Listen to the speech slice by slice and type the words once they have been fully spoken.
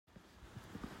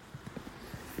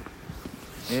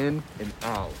In and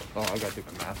out. Oh, I gotta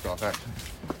take my mask off, actually.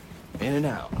 In and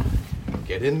out.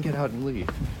 Get in, get out, and leave.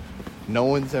 No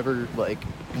one's ever, like,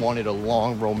 wanted a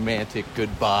long romantic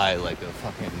goodbye, like a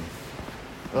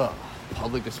fucking,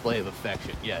 public display of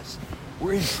affection. Yes,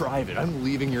 we're in private. I'm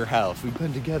leaving your house. We've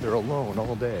been together alone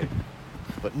all day.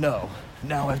 But no,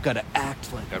 now I've got to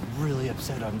act like I'm really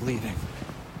upset I'm leaving.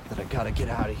 That I gotta get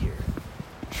out of here.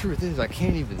 Truth is, I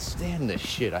can't even stand this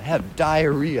shit. I have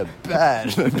diarrhea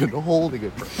bad. I've been holding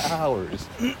it for hours.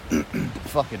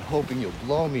 Fucking hoping you'll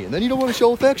blow me. And then you don't want to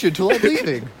show affection until I'm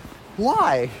leaving.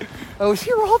 Why? I was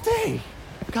here all day.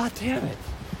 God damn it.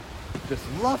 Just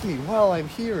love me while I'm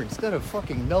here instead of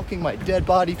fucking milking my dead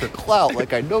body for clout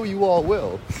like I know you all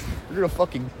will. You're gonna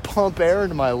fucking pump air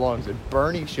into my lungs and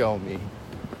Bernie show me.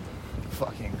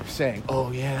 Fucking saying,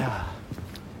 oh yeah,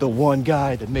 the one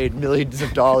guy that made millions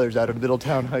of dollars out of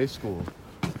Middletown High School.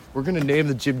 We're gonna name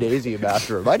the gymnasium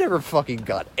after him. I never fucking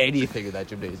got anything in that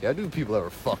gymnasium. I knew people that were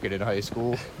fucking in high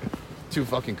school. Too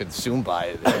fucking consumed by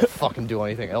it. They don't fucking do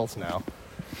anything else now.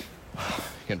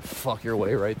 You can fuck your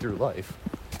way right through life.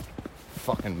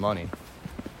 Fucking money.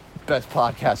 Best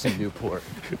podcast in Newport.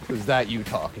 Was that you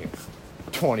talking?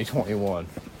 2021.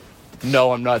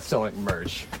 No, I'm not selling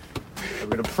merch. I'm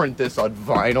gonna print this on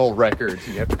vinyl records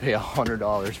and you have to pay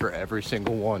 $100 for every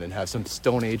single one and have some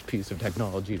Stone Age piece of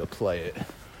technology to play it.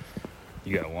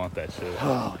 You gotta want that shit.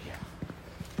 Oh, yeah.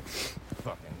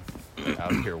 Fucking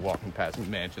out here walking past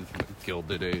mansions from the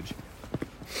Gilded Age.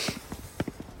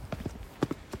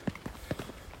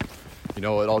 You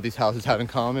know what all these houses have in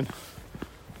common?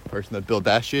 Person that built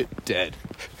that shit, dead.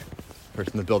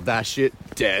 Person that built that shit,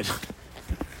 dead.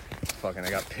 Fucking, I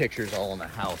got pictures all in the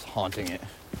house haunting it.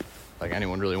 Like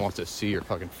anyone really wants to see your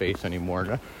fucking face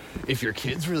anymore. If your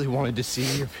kids really wanted to see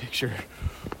your picture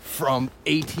from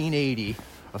 1880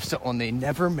 of someone they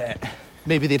never met,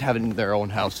 maybe they'd have it in their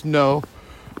own house. No,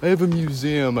 I have a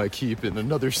museum I keep in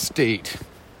another state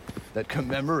that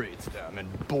commemorates them,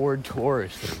 and bored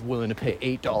tourists that are willing to pay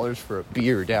 $8 for a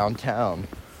beer downtown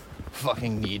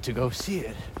fucking need to go see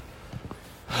it.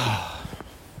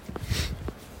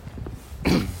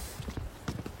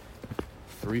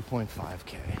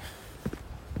 3.5K.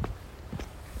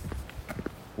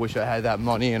 Wish I had that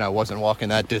money and I wasn't walking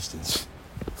that distance.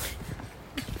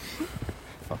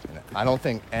 I don't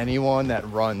think anyone that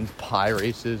runs pie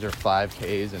races or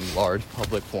 5Ks in large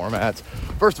public formats,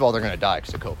 first of all, they're going to die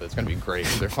because of COVID. It's going to be great.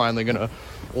 They're finally going to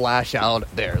lash out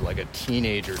there like a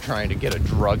teenager trying to get a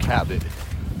drug habit.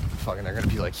 Fucking, they're going to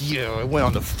be like, yeah, I went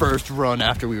on the first run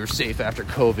after we were safe after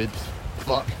COVID.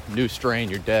 Fuck, new strain,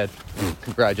 you're dead.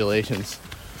 Congratulations.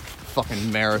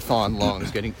 Fucking marathon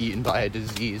lungs getting eaten by a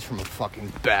disease from a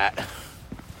fucking bat.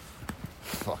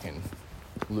 Fucking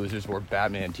losers wore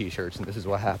Batman t-shirts and this is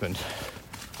what happened.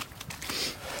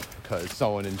 Because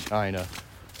someone in China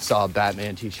saw a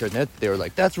Batman t-shirt and they were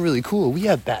like, that's really cool, we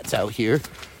have bats out here.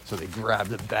 So they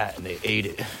grabbed the bat and they ate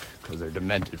it because their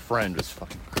demented friend was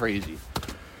fucking crazy.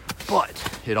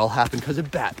 But it all happened because of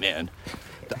Batman.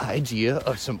 The idea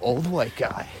of some old white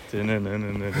guy and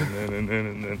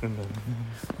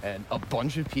a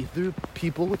bunch of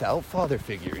people without father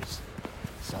figures.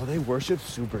 So they worship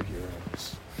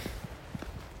superheroes.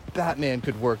 Batman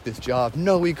could work this job.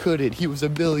 No, he couldn't. He was a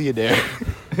millionaire.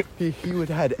 he would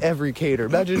have had every cater.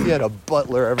 Imagine if you had a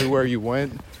butler everywhere you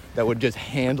went that would just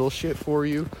handle shit for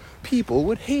you. People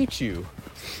would hate you.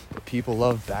 But people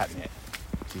love Batman.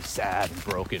 He's sad and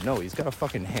broken. No, he's got a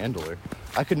fucking handler.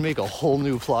 I could make a whole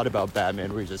new plot about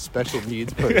Batman where he's a special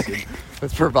needs person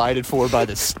that's provided for by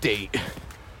the state.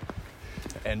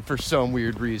 And for some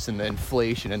weird reason, the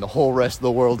inflation and the whole rest of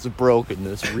the world's broken.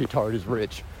 This retard is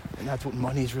rich. And that's what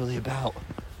money's really about.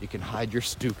 You can hide your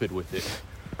stupid with it.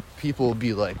 People will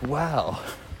be like, wow,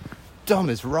 dumb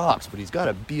as rocks, but he's got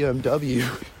a BMW.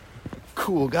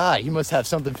 Cool guy. He must have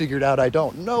something figured out I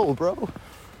don't know, bro.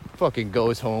 Fucking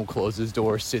goes home, closes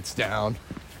door, sits down,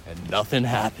 and nothing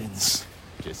happens.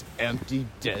 Just empty,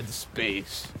 dead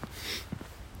space.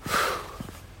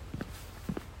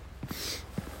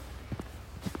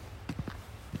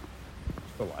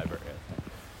 The library,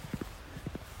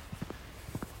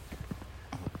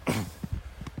 I think.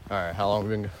 Alright, how long have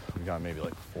we been? We got maybe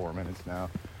like 4 minutes now.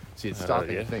 See, it's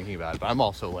stopping thinking about it, but I'm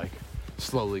also like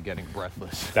slowly getting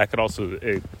breathless. That could also,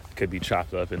 it could be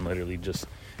chopped up and literally just,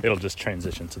 it'll just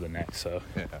transition to the next, so.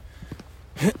 Yeah.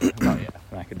 Oh, yeah.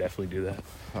 I could definitely do that.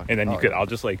 Okay. And then I'll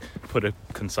just like put a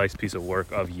concise piece of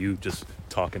work of you just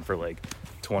talking for like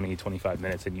 20, 25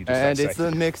 minutes and you just and it's the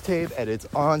mixtape and it's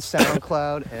on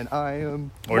SoundCloud and I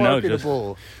am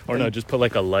marketable. Just put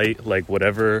like a light, like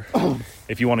whatever.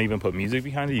 If you want to even put music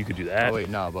behind it, you could do that. Oh wait,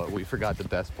 no, but we forgot the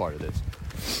best part of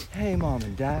this. Hey mom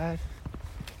and dad,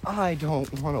 I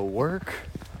don't want to work.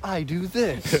 I do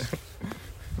this.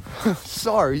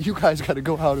 Sorry, you guys got to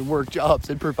go out and work jobs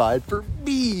and provide for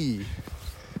me.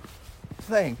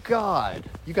 Thank God.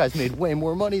 You guys made way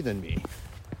more money than me.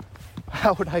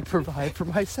 How would I provide for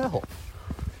myself?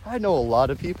 I know a lot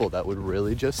of people that would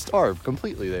really just starve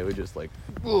completely. They would just like,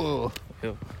 ugh,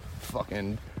 Yep.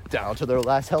 fucking down to their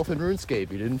last health in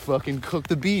RuneScape. You didn't fucking cook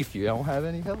the beef. You don't have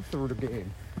any health to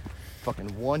regain.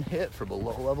 Fucking one hit from a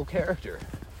low-level character.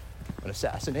 An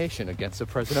assassination against a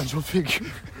presidential figure.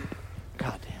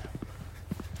 Goddamn.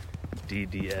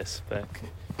 DDS spec.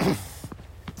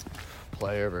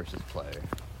 Player versus player.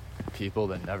 People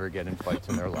that never get in fights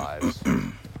in their lives.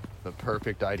 The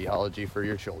perfect ideology for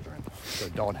your children. So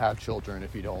don't have children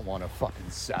if you don't want a fucking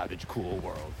savage, cool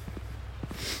world.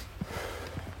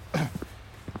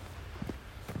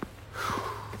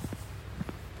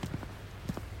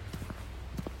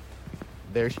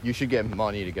 You should get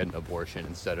money to get an abortion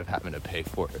instead of having to pay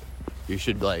for it. They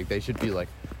should be like,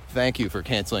 thank you for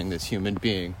canceling this human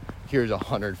being. Here's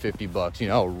 $150. You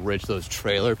know how rich those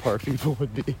trailer park people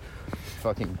would be?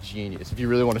 Fucking genius. If you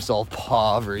really want to solve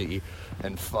poverty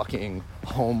and fucking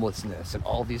homelessness and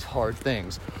all these hard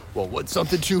things, well, what's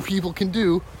something two people can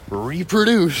do?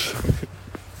 Reproduce.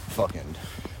 Fucking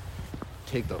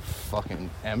take the fucking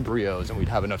embryos and we'd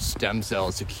have enough stem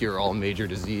cells to cure all major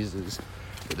diseases.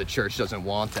 But the church doesn't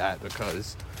want that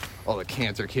because all the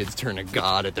cancer kids turn to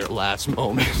God at their last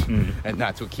moment. And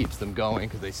that's what keeps them going,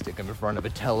 because they stick them in front of a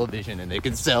television and they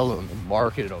can sell them and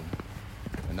market them.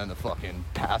 And then the fucking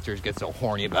pastors get so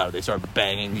horny about it, they start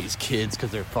banging these kids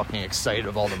because they're fucking excited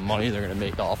of all the money they're going to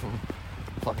make off them.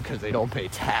 Fucking because they don't pay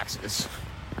taxes.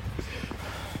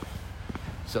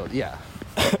 So, yeah.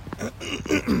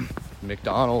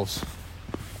 McDonald's,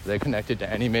 are they connected to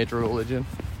any major religion?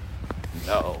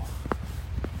 No.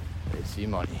 They see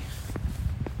money.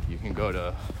 You can go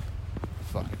to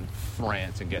fucking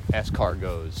France and get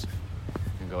escargots.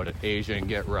 You can go to Asia and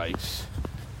get rice.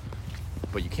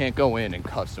 But you can't go in and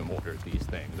custom order these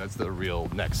things. That's the real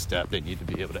next step. They need to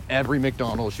be able to... Every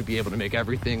McDonald's should be able to make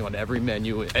everything on every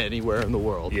menu anywhere in the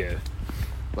world. Yeah.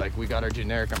 Like, we got our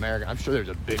generic American... I'm sure there's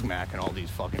a Big Mac in all these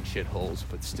fucking shitholes,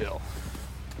 but still.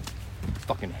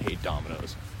 Fucking hate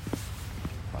Domino's.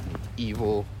 Fucking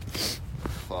evil,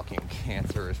 fucking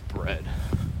cancerous bread.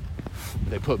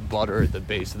 They put butter at the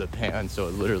base of the pan, so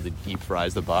it literally deep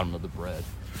fries the bottom of the bread.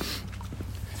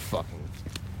 It's fucking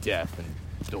death and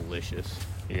delicious.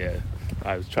 Yeah.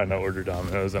 I was trying to order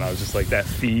Domino's and I was just like, that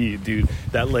fee, dude.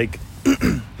 That like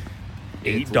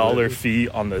 $8 fee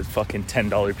on the fucking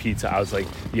 $10 pizza. I was like,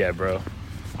 yeah, bro.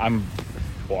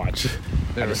 Watch.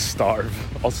 I'm gonna starve.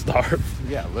 I'll starve.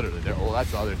 Yeah, literally. Well,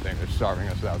 that's the other thing. They're starving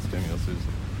us without stimulus. You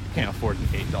can't afford an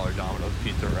 $8 Domino's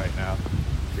pizza right now.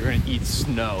 You're gonna eat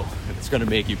snow, and it's gonna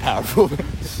make you powerful.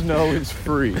 Snow is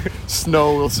free.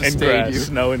 Snow will sustain you.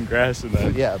 Snow and grass and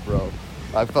that. Yeah, bro.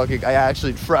 I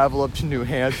actually travel up to New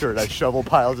Hampshire and I shovel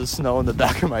piles of snow in the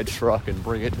back of my truck and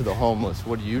bring it to the homeless.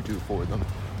 What do you do for them?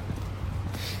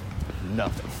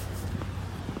 Nothing.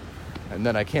 And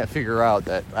then I can't figure out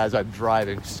that as I'm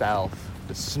driving south,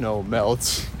 the snow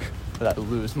melts, and I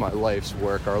lose my life's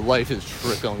work. Our life is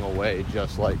trickling away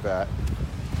just like that.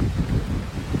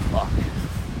 Fuck.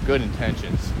 Good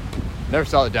intentions. Never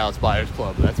saw the Dallas Buyers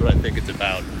Club, but that's what I think it's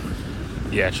about.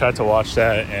 Yeah, I tried to watch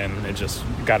that and it just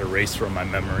got erased from my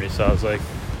memory. So I was like,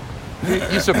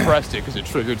 you suppressed it because it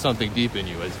triggered something deep in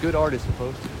you, as good art is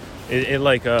supposed to. it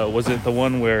like was it the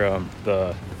one where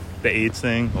the AIDS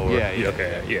thing? Or,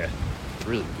 yeah.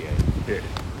 Really gay.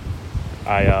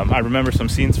 Yeah. I remember some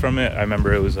scenes from it. I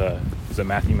remember it was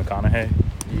Matthew McConaughey.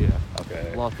 Yeah.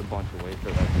 Okay. Lost a bunch of weight for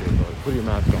that shit, but put your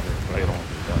mask on it. So I don't want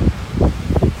to do that.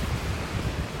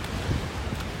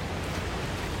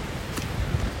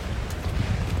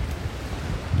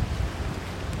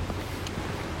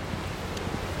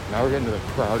 Now we're getting to the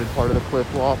crowded part of the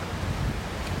cliff walk.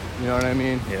 You know what I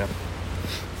mean? Yeah.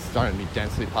 It's starting to be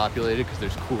densely populated because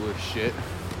there's cooler shit.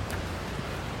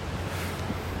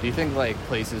 Do you think, like,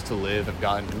 places to live have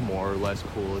gotten more or less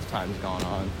cool as time's gone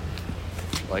on?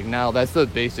 Like, now, that's the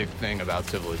basic thing about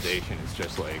civilization. It's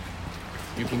just, like,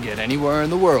 you can get anywhere in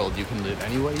the world. You can live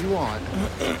any way you want.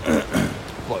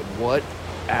 But what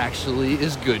actually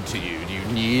is good to you? Do you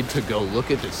need to go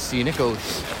look at the scenic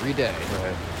ocean every day?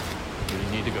 Right. Do you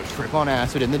need to go trip on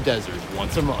acid in the desert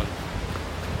once a month?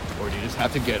 Or do you just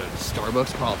have to get a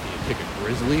Starbucks coffee and take a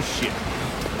grizzly shit?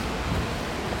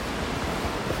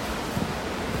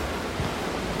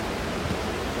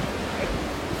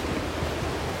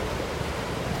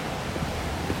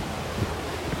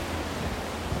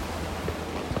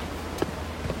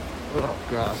 Oh,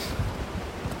 gosh.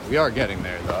 We are getting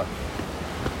there, though.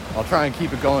 I'll try and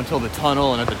keep it going until the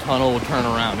tunnel, and at the tunnel we'll turn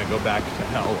around and go back to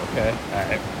hell, okay?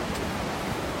 Alright.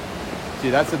 See,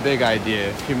 that's the big idea.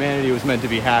 If humanity was meant to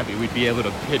be happy, we'd be able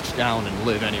to pitch down and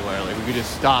live anywhere. Like, we could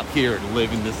just stop here and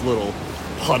live in this little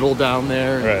puddle down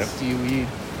there and Right. seaweed.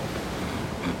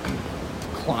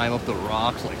 Climb up the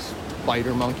rocks like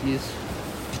spider monkeys.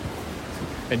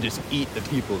 And just eat the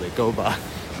people that go by.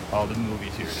 Oh, the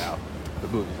movie's here now. The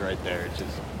movie's right there. It's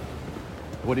just...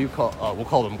 What do you call... we'll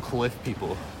call them cliff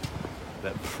people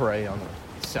that prey on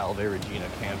the Salve Regina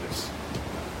campus.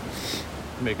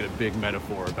 Make it a big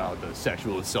metaphor about the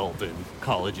sexual assault in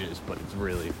colleges, but it's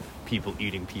really people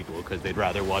eating people because they'd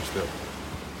rather watch the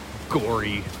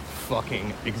gory,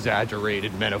 fucking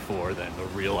exaggerated metaphor than the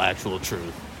real, actual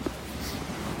truth.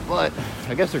 But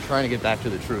I guess they're trying to get back to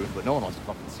the truth, but no one wants to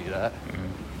fucking see that.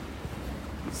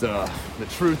 So the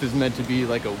truth is meant to be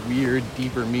like a weird,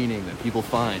 deeper meaning that people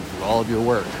find through all of your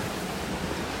work.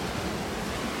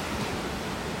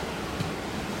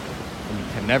 And you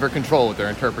can never control what their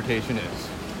interpretation is.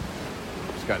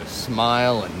 Just gotta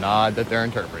smile and nod that they're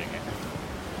interpreting it.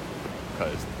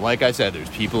 Because, like I said, there's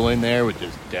people in there with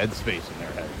just dead space in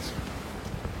their heads.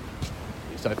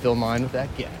 At least I fill mine with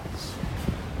that gas.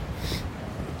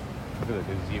 Look at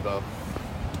the gazebo.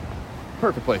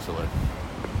 Perfect place to live.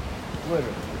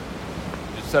 Literally.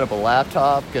 Just set up a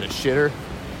laptop, get a shitter.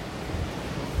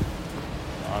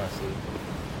 Honestly.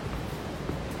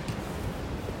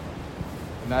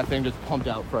 And that thing just pumped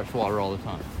out fresh water all the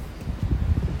time.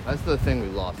 That's the thing we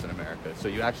lost in America. So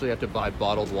you actually have to buy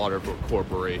bottled water for a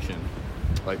corporation.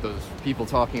 Like those people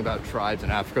talking about tribes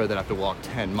in Africa that have to walk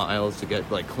 10 miles to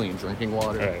get like clean drinking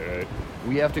water. Right.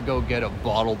 We have to go get a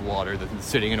bottled water that's been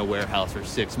sitting in a warehouse for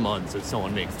 6 months that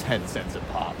someone makes 10 cents a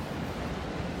pop.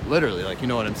 Literally, like, you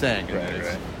know what I'm saying?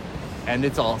 Right. And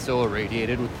it's also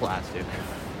irradiated with plastic.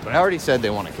 But I already said they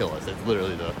want to kill us. That's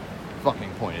literally the fucking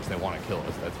point, is they want to kill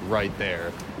us. That's right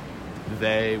there.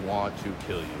 They want to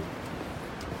kill you.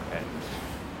 And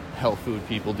health food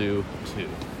people do too.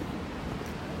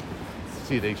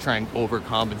 See, they try and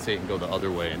overcompensate and go the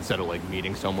other way instead of like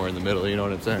meeting somewhere in the middle, you know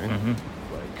what I'm saying? Mm-hmm.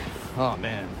 Like, oh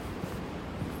man.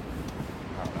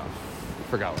 I don't know.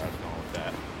 Forgot where I was going with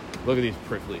that. Look at these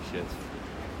prickly shits.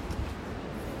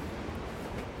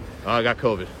 Oh, I got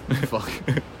COVID. Fuck.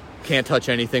 Can't touch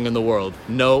anything in the world.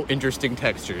 No interesting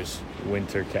textures.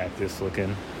 Winter cactus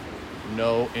looking.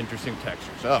 No interesting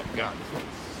textures. Oh, God. This one's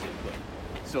sick.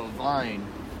 So Vine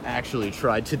actually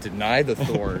tried to deny the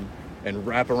thorn and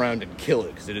wrap around and kill it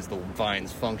because it is the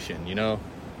vine's function, you know?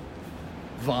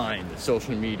 Vine, the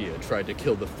social media, tried to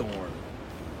kill the thorn.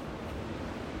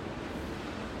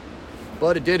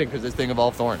 But it didn't because this thing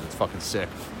evolved thorns. It's fucking sick.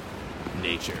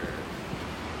 Nature.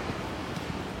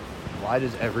 Why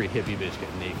does every hippie bitch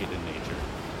get naked in nature?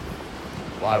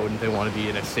 Why wouldn't they want to be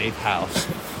in a safe house?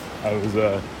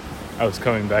 I was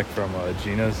coming back from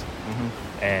Gina's,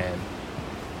 and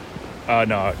I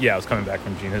was coming back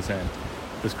from Gina's, and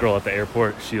this girl at the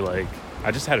airport,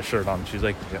 I just had a shirt on. She's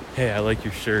like, "Hey, I like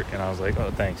your shirt," and I was like,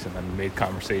 "Oh, thanks," and then made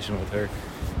conversation with her,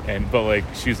 but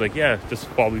she was like, "Yeah, just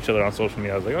follow each other on social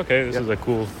media." I was like, "Okay, this is a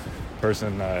cool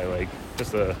person.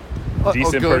 Just a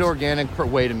decent, good person. Organic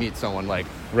way to meet someone.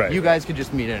 Right. You guys could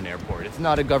just meet at an airport. It's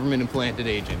not a government implanted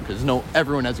agent because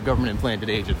everyone has a government implanted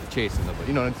agent that's chasing them. But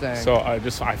you know what I'm saying? So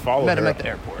I followed Met her him at the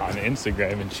airport on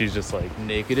Instagram, and she's just like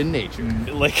naked in nature.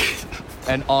 Like,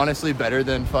 and honestly, better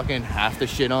than fucking half the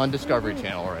shit on Discovery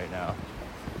Channel right now.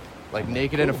 Like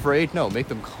naked and afraid. No, make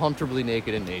them comfortably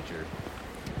naked in nature.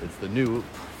 It's the new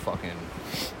fucking.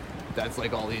 That's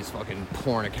like all these fucking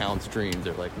porn accounts' dreams.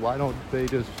 They're like, why don't they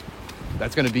just?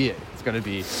 That's gonna be it. It's gonna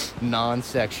be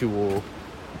non-sexual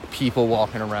people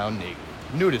walking around naked.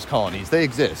 Nudist colonies, they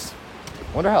exist.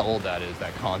 Wonder how old that is,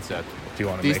 that concept. do you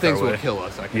want to These make things our way? will kill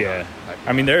us.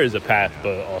 I mean, there is a path,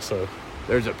 but also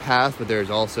there's a path, but there's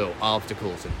also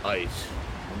obstacles and ice.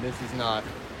 And this is not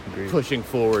Agreed. pushing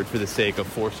forward for the sake of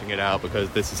forcing it out because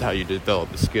this is how you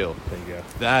develop a skill. There you go.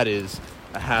 That is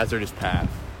a hazardous path.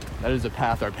 That is a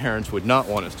path our parents would not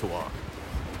want us to walk.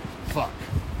 Fuck.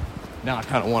 Now I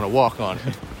kind of want to walk on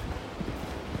it.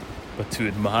 But to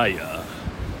admire.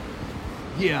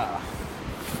 Yeah.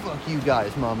 Fuck you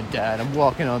guys, Mom and Dad. I'm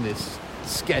walking on this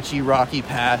sketchy, rocky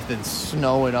path in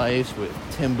snow and ice with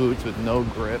Tim boots with no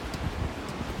grip.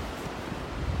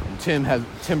 And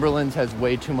Timberlands has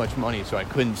way too much money, so I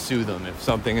couldn't sue them if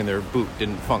something in their boot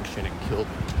didn't function and killed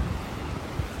me.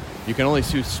 You can only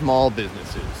sue small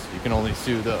businesses. You can only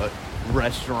sue the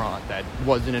restaurant that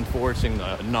wasn't enforcing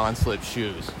the non-slip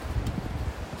shoes.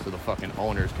 So the fucking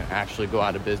owners can actually go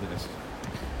out of business.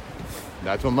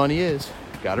 That's what money is.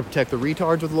 Gotta protect the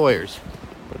retards with lawyers.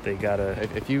 But they gotta.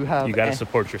 If you have, you gotta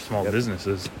support your small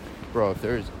businesses, bro. If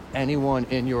there's anyone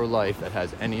in your life that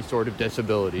has any sort of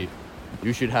disability,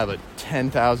 you should have a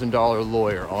 $10,000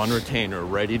 lawyer on retainer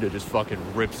ready to just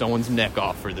fucking rip someone's neck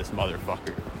off for this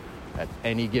motherfucker at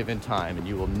any given time, and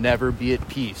you will never be at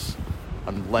peace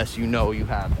unless you know you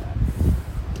have that.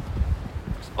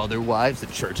 Otherwise, the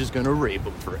church is gonna rape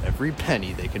him for every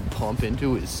penny they can pump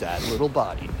into his sad little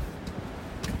body.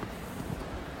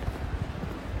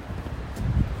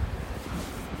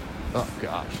 Oh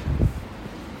gosh.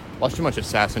 Watched too much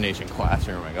Assassination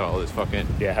Classroom. I got all this fucking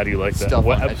how do you like that? stuff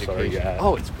What on episode are you education. at?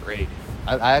 Oh, it's great.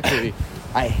 I actually,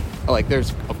 I like.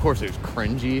 There's, of course, there's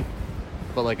cringy,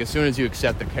 but like as soon as you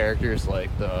accept the characters, it's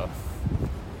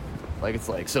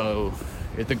like so.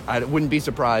 I wouldn't be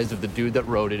surprised if the dude that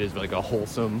wrote it is like a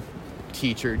wholesome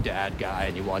teacher, dad guy,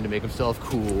 and he wanted to make himself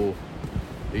cool.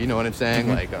 You know what I'm saying?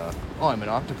 Mm-hmm. Like, oh, I'm an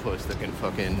octopus that can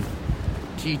fucking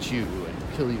teach you and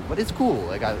kill you, but it's cool.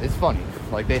 Like, it's funny.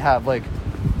 Like they have like.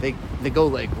 They go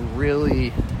like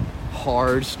really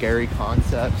hard, scary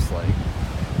concepts, like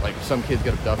some kids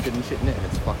get abducted and shit in it, and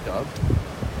it's fucked up.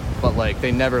 But like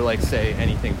they never like say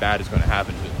anything bad is going to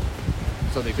happen to them.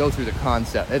 So they go through the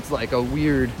concept. It's like a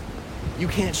weird. You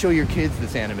can't show your kids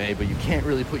this anime, but you can't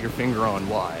really put your finger on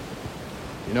why.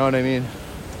 You know what I mean?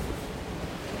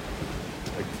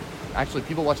 Like, actually,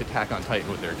 people watch Attack on Titan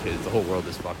with their kids. The whole world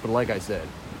is fucked. But like I said,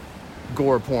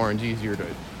 gore porn's easier to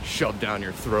shove down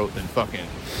your throat than fucking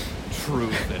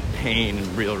truth and pain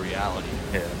and real reality.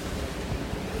 Yeah.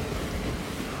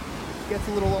 It gets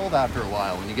a little old after a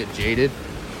while when you get jaded.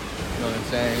 You know what I'm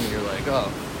saying? You're like,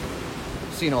 oh,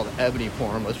 I've seen all the ebony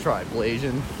porn, let's try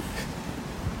Blasian.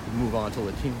 Move on to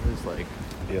Latinas. Like,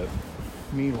 Yep.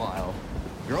 Meanwhile,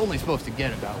 you're only supposed to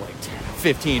get about like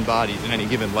 15 bodies in any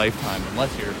given lifetime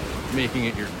unless you're making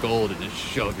it your goal to just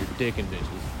shove your dick in bitches.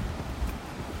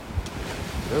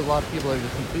 There's a lot of people that are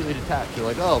just completely detached. You're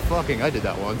like, oh, fucking, I did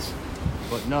that once.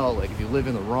 But no, like, if you live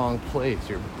in the wrong place,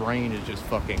 your brain is just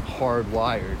fucking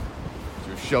hardwired. So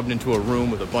you're shoved into a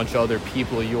room with a bunch of other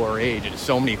people your age, and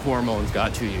so many hormones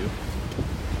got to you.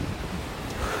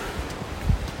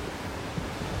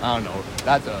 I don't know.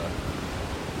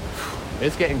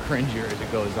 It's getting cringier as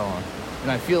it goes on.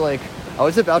 And I feel like I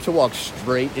was about to walk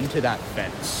straight into that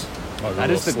fence. Oh, that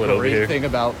is the great thing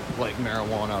about, like,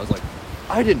 marijuana. I was like,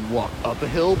 I didn't walk up a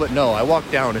hill, but no, I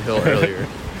walked down a hill earlier.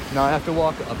 Now I have to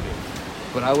walk up it.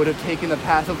 But I would have taken the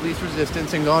path of least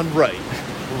resistance and gone right.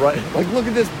 Right. Like, look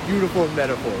at this beautiful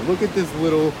metaphor. Look at this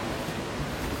little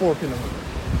fork in the road.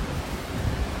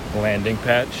 Landing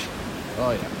patch.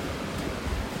 Oh, yeah.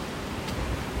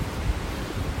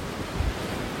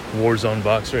 Warzone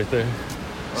box right there.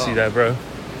 See that, bro?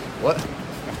 What?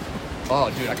 Oh,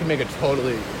 dude, I can make a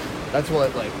totally... That's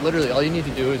what, like, literally all you need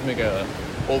to do is make a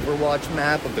Overwatch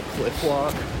map of the cliff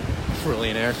walk.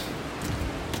 Trillionaire.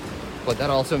 But that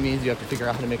also means you have to figure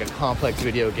out how to make a complex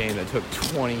video game that took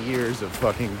 20 years of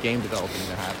fucking game developing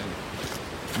to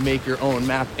happen. Make your own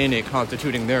map in it,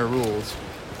 constituting their rules.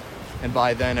 And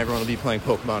by then, everyone will be playing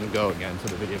Pokemon Go again, so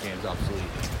the video game's obsolete.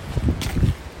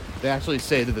 They actually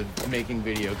say that making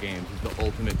video games is the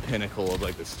ultimate pinnacle of,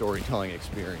 like, the storytelling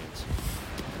experience.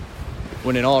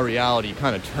 When in all reality, you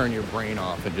kind of turn your brain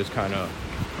off and just kind of...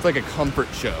 It's like a comfort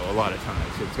show a lot of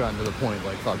times. It's gotten to the point,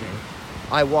 like, fucking...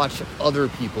 I watch other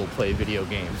people play video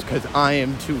games because I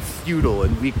am too futile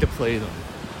and weak to play them.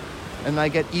 And I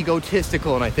get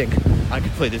egotistical and I think, I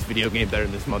could play this video game better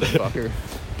than this motherfucker.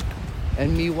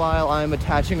 And meanwhile, I'm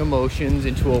attaching emotions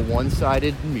into a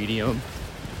one-sided medium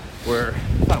where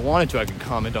if I wanted to, I could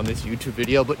comment on this YouTube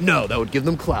video, but no, that would give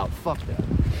them clout. Fuck that.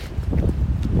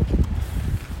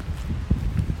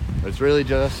 But it's really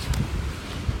just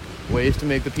ways to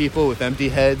make the people with empty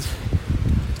heads.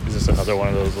 Is this another one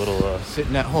of those little...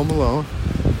 sitting at home alone.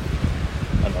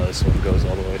 I know this one goes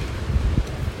all the way.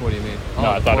 What do you mean?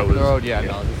 No, I thought it was... The road? Yeah,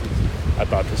 no, this is... I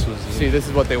thought this was... See, this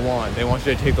is what they want. They want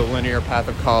you to take the linear path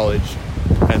of college,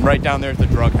 and right down there is the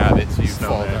drug habit, so you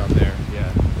fall down there.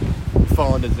 Yeah. You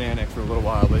fall into Xanax for a little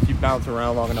while, but if you bounce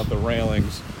around long enough the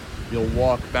railings, you'll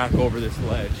walk back over this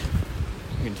ledge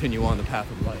and continue on the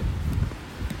path of life.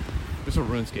 It's a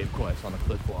RuneScape quest on a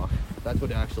cliff walk. That's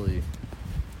what actually...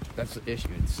 That's the issue.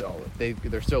 It's so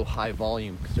they're so high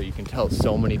volume, so you can tell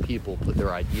so many people put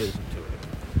their ideas into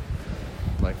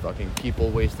it. Like, fucking people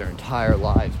waste their entire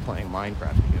lives playing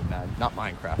Minecraft. You get mad? Not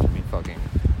Minecraft. I mean, fucking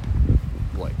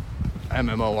like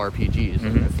MMORPGs.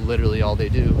 Mm-hmm. That's literally all they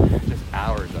do. Just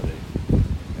hours of it.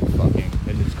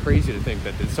 And it's crazy to think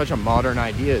that it's such a modern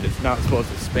idea that's not supposed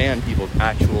to span people's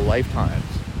actual lifetimes,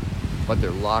 but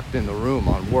they're locked in the room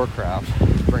on Warcraft,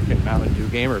 drinking Mountain Dew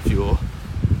Gamer Fuel,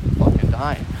 fucking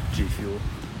dying. G Fuel.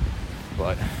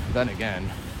 But then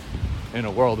again, in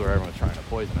a world where everyone's trying to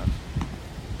poison us,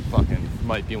 fucking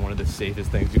might be one of the safest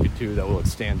things you could do that will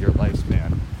extend your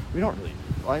lifespan. We don't really,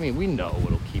 I mean, we know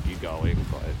what'll keep you going,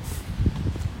 but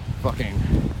fucking,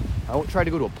 I tried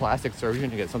to go to a plastic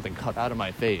surgeon to get something cut out of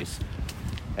my face,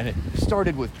 and it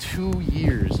started with 2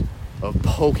 years of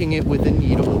poking it with a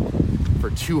needle for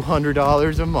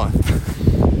 $200 a month.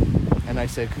 And I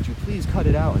said, could you please cut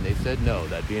it out? And they said, no,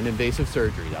 that'd be an invasive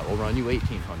surgery. That will run you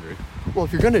 $1,800. Well,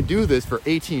 if you're going to do this for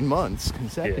 18 months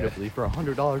consecutively for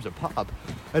 $100 a pop,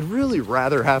 I'd really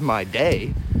rather have my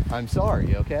day. I'm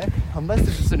sorry, okay? Unless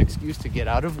this is an excuse to get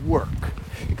out of work.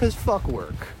 Because fuck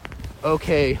work.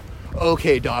 Okay,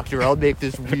 doctor, I'll make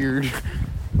this weird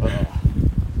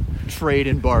trade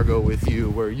embargo with you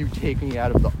where you take me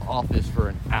out of the office for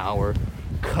an hour,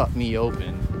 cut me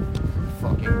open,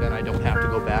 fucking, then I don't have to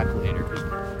go back later.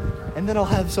 And then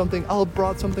I'll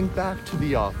brought something back to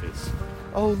the office.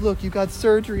 Oh, look, you got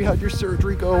surgery. How'd your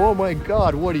surgery go? Oh my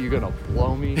God, what are you gonna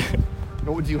blow me?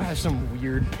 Or do you have some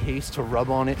weird paste to rub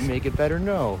on it and make it better?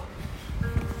 No.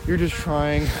 You're just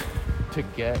trying to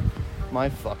get my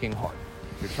fucking heart.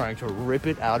 You're trying to rip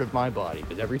it out of my body,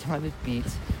 because every time it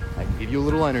beats, I can give you a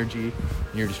little energy,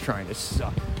 and you're just trying to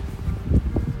suck